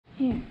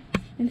Here.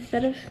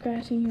 Instead of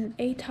scratching your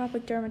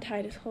atopic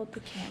dermatitis, hold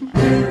the camera.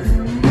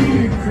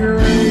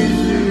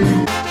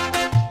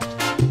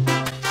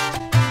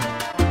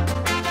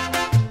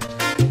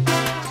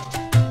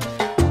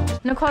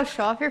 Nicole,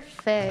 show off your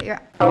fit.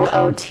 Your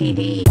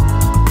OOTD.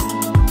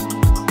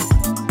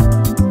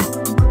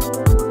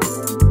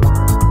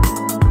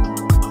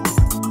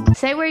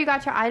 Say where you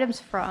got your items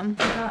from.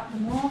 I got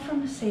them all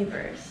from the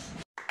Savers.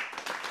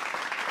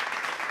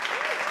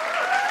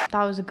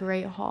 That was a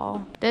great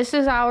haul. This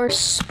is our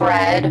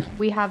spread.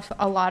 We have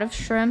a lot of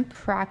shrimp,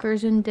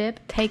 crackers, and dip.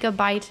 Take a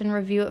bite and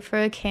review it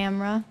for the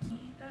camera.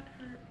 That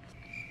hurt.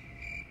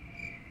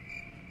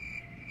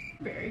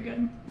 Very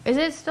good. Is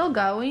it still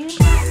going?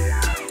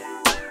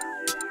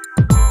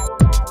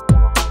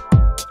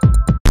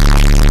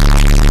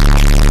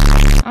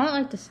 I don't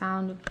like the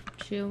sound of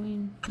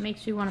chewing. It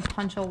makes you want to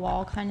punch a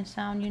wall kind of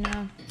sound, you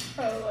know?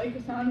 Oh, like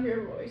the sound of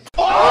your voice.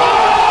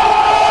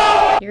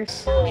 You're I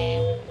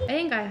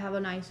think I have a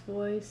nice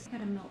voice.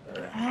 Gotta melt it.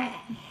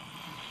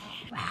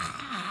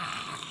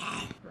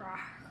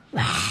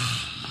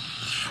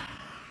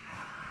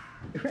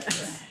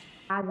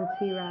 As a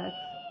T-Rex.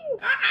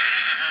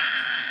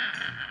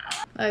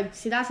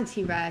 See, that's a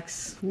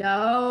T-Rex.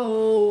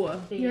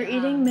 No. You're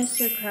eating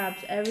Mr.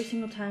 Krabs every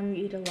single time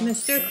you eat a lobster.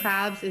 Mr.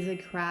 Krabs is a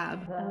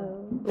crab.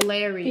 Oh.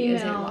 Larry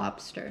is a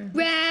lobster.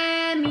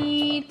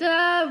 Remy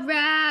the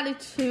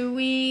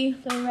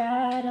Ratatouille. The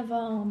rat of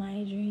all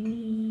my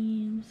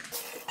dreams.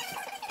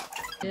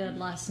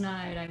 Last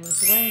night I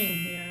was laying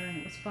here and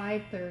it was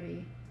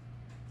 5:30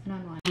 and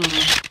I'm like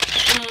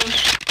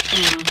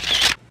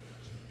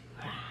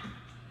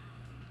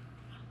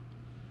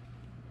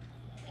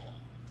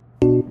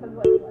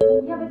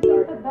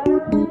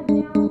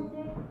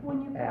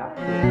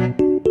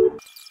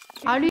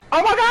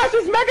Oh my gosh,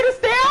 it's Megan Thee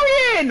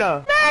Stallion!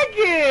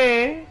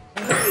 Megan!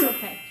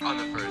 okay. On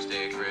the first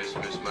day of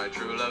Christmas, my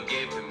true love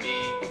gave to me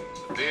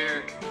a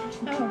beer.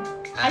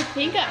 Oh. I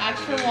think an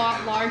extra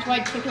large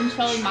white chicken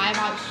chili might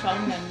have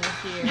shown them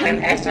this year. An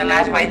extra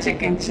large white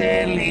chicken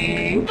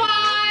chili.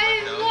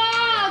 5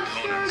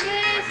 lobster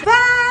bisques!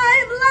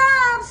 5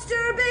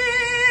 lobster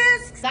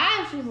bisques!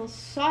 That actually was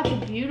such a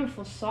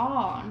beautiful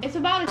song. It's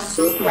about a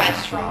soup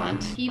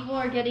restaurant. People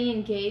are getting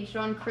engaged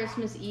on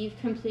Christmas Eve,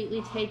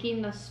 completely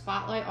taking the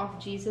spotlight off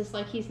Jesus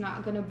like he's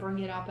not gonna bring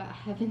it up at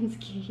Heaven's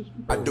Gate.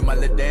 I do my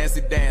little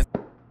dancey dance.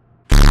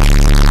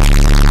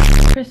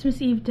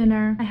 Christmas Eve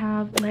dinner, I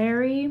have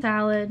Larry,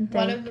 salad,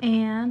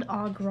 and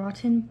au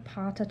gratin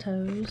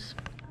potatoes.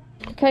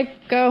 Okay,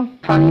 go.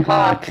 Honey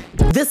hawk.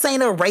 This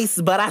ain't a race,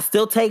 but I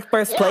still take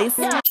first place.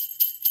 Ooh,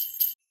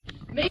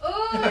 it's a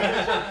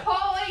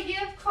Chipotle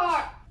gift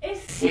card.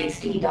 It's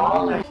 $60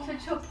 to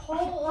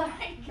Chipotle.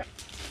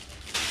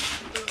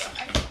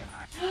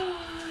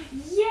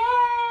 Yay!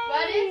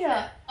 What is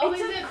it? Oh,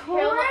 it's is a it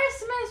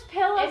Christmas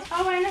pillow.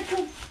 Oh, and it's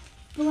a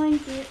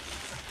blanket.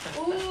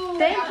 Ooh,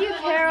 Thank you,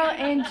 Carol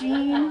and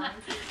Jean.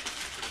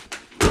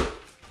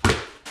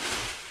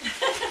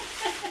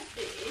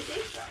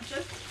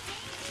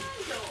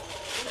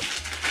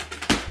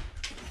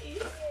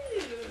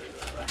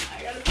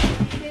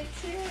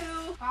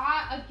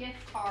 Got a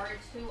gift card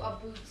to a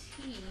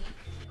boutique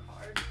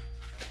card.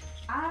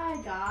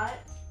 I got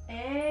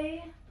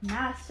a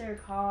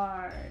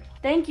MasterCard.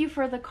 Thank you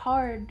for the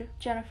card,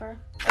 Jennifer.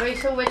 Okay,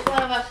 so which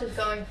one of us is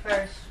going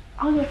first?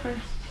 I'll go first.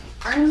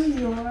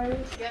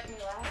 Yours. Get me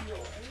last.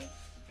 Yours.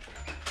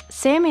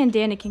 Sammy and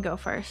Danny can go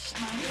first.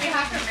 Do we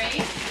have to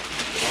race?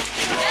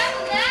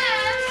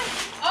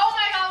 Oh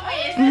my god,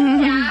 wait, is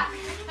this Jack?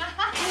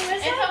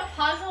 It's a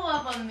puzzle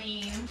of a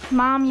meme.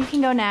 Mom, you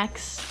can go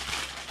next.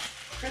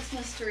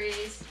 Christmas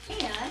trees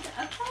and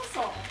a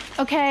puzzle.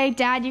 Okay,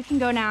 Dad, you can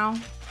go now.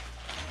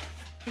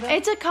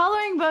 It's a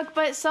coloring book,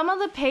 but some of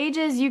the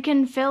pages you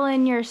can fill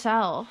in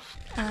yourself.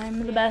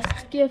 I'm the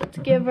best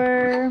gift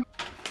giver.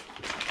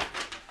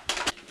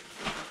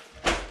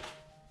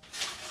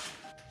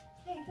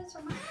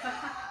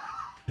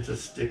 It's a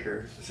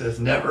sticker. It says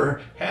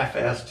never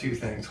half-ass 2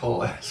 things,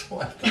 whole-ass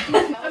 1 thing.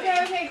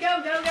 Okay, go.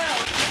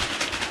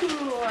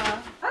 Ooh.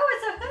 Oh,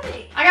 it's a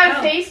hoodie. I got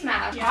a face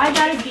mask. I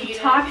got a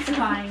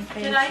detoxifying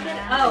face Did I get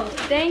mask. Oh.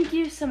 Thank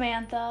you,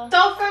 Samantha.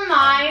 So for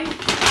mine,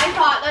 I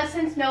thought that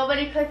since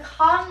nobody could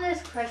come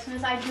this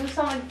Christmas, I'd do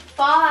something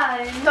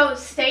fun. So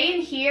stay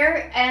in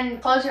here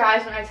and close your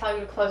eyes when I tell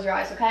you to close your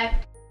eyes, okay?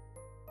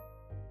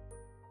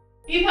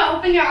 You can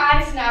open your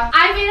eyes now.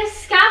 I made a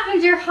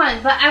scavenger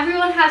hunt, but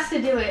everyone has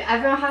to do it.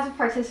 Everyone has to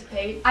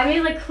participate. I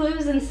made like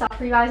clues and stuff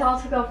for you guys all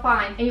to go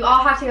find. And you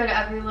all have to go to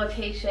every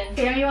location.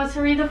 Sammy wants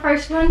to read the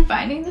first one?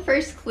 Finding the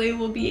first clue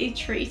will be a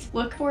treat.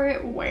 Look for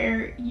it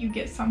where you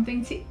get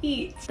something to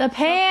eat. The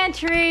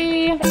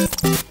pantry.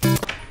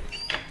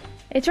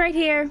 It's right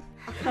here.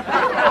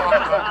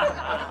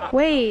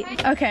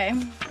 Wait, okay.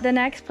 The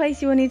next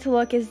place you will need to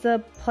look is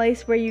the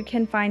place where you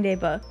can find a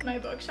book. My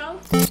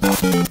bookshelf.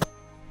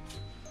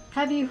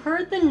 Have you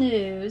heard the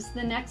news?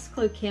 The next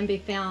clue can be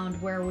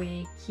found where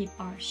we keep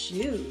our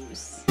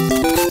shoes.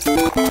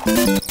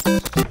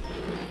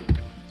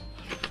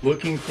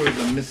 Looking for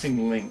the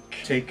missing link.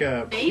 Take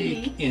a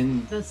peek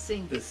in The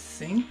sink. the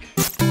sink.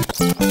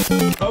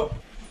 Oh,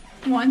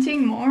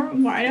 Wanting more?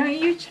 Why don't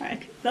you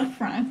check the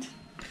front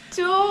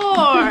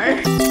door?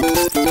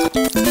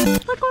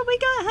 Look what we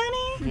got,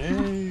 honey.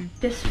 yay.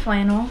 This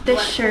flannel,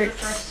 this shirt.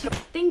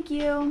 Thank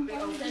you.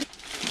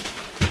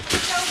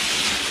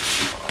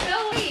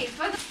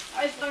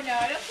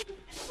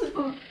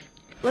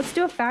 Let's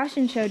do a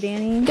fashion show,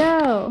 Danny.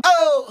 Go.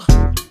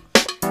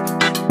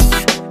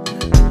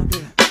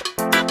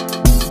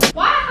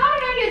 Why? How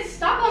did I get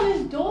stuck on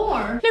this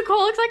door? Nicole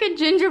looks like a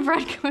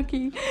gingerbread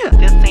cookie.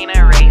 This ain't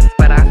a race,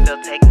 but I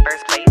still take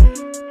first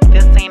place.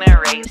 This ain't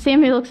a race.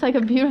 Sammy looks like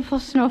a beautiful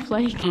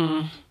snowflake.